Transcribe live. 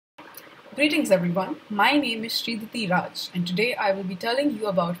Greetings everyone, my name is Shriditi Raj and today I will be telling you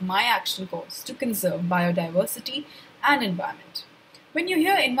about my action course to conserve biodiversity and environment. When you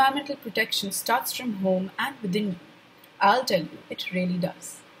hear environmental protection starts from home and within you, I'll tell you it really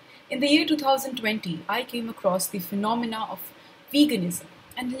does. In the year 2020, I came across the phenomena of veganism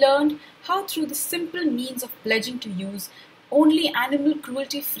and learned how through the simple means of pledging to use only animal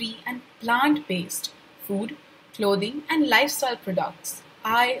cruelty-free and plant-based food, clothing and lifestyle products,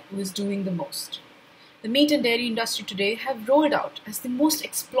 I was doing the most. The meat and dairy industry today have rolled out as the most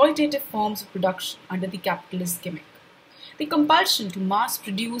exploitative forms of production under the capitalist gimmick. The compulsion to mass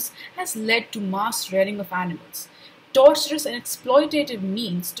produce has led to mass rearing of animals, torturous and exploitative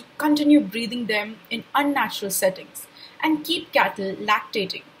means to continue breeding them in unnatural settings, and keep cattle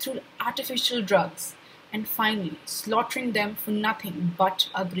lactating through artificial drugs, and finally slaughtering them for nothing but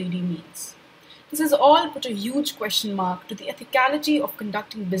a greedy means. This has all put a huge question mark to the ethicality of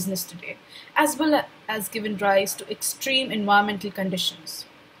conducting business today, as well as given rise to extreme environmental conditions.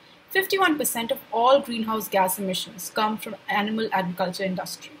 51% of all greenhouse gas emissions come from animal agriculture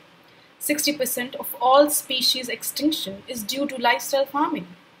industry. 60% of all species extinction is due to lifestyle farming.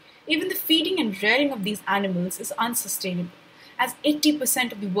 Even the feeding and rearing of these animals is unsustainable, as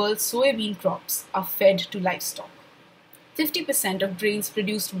 80% of the world's soybean crops are fed to livestock. 50% of grains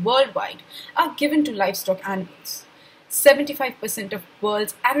produced worldwide are given to livestock animals. 75% of the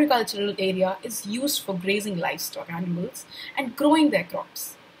world's agricultural area is used for grazing livestock animals and growing their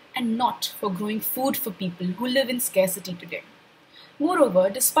crops, and not for growing food for people who live in scarcity today. Moreover,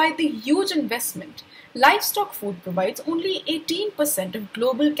 despite the huge investment, livestock food provides only 18% of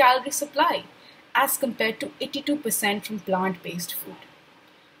global calorie supply, as compared to 82% from plant-based food.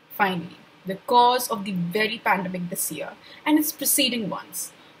 Finally, the cause of the very pandemic this year and its preceding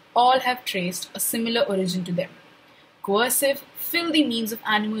ones all have traced a similar origin to them: coercive, filthy means of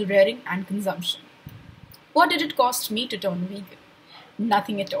animal rearing and consumption. What did it cost me to turn vegan?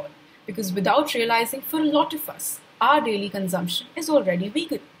 Nothing at all, because without realizing, for a lot of us, our daily consumption is already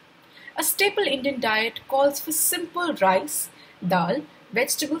vegan. A staple Indian diet calls for simple rice, dal,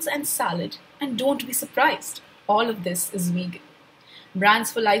 vegetables and salad, and don't be surprised, all of this is vegan.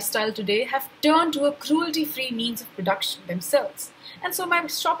 Brands for lifestyle today have turned to a cruelty-free means of production themselves, and so my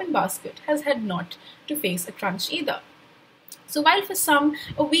shopping basket has had not to face a crunch either. So while for some,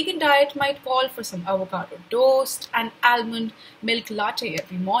 a vegan diet might call for some avocado toast and almond milk latte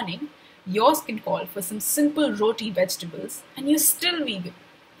every morning, yours can call for some simple roti vegetables and you're still vegan.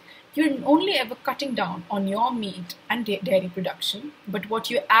 You're only ever cutting down on your meat and dairy production, but what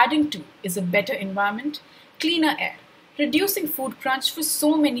you're adding to is a better environment, cleaner air, reducing food crunch for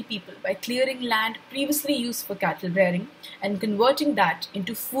so many people by clearing land previously used for cattle rearing and converting that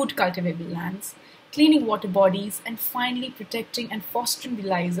into food cultivable lands, cleaning water bodies, and finally protecting and fostering the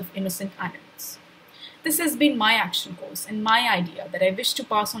lives of innocent animals. This has been my action course and my idea that I wish to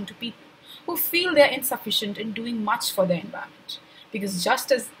pass on to people who feel they are insufficient in doing much for their environment. Because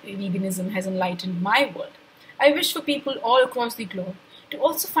just as veganism has enlightened my world, I wish for people all across the globe to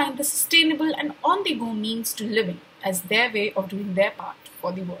also find the sustainable and on-the-go means to living as their way of doing their part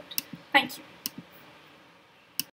for the world. Thank you.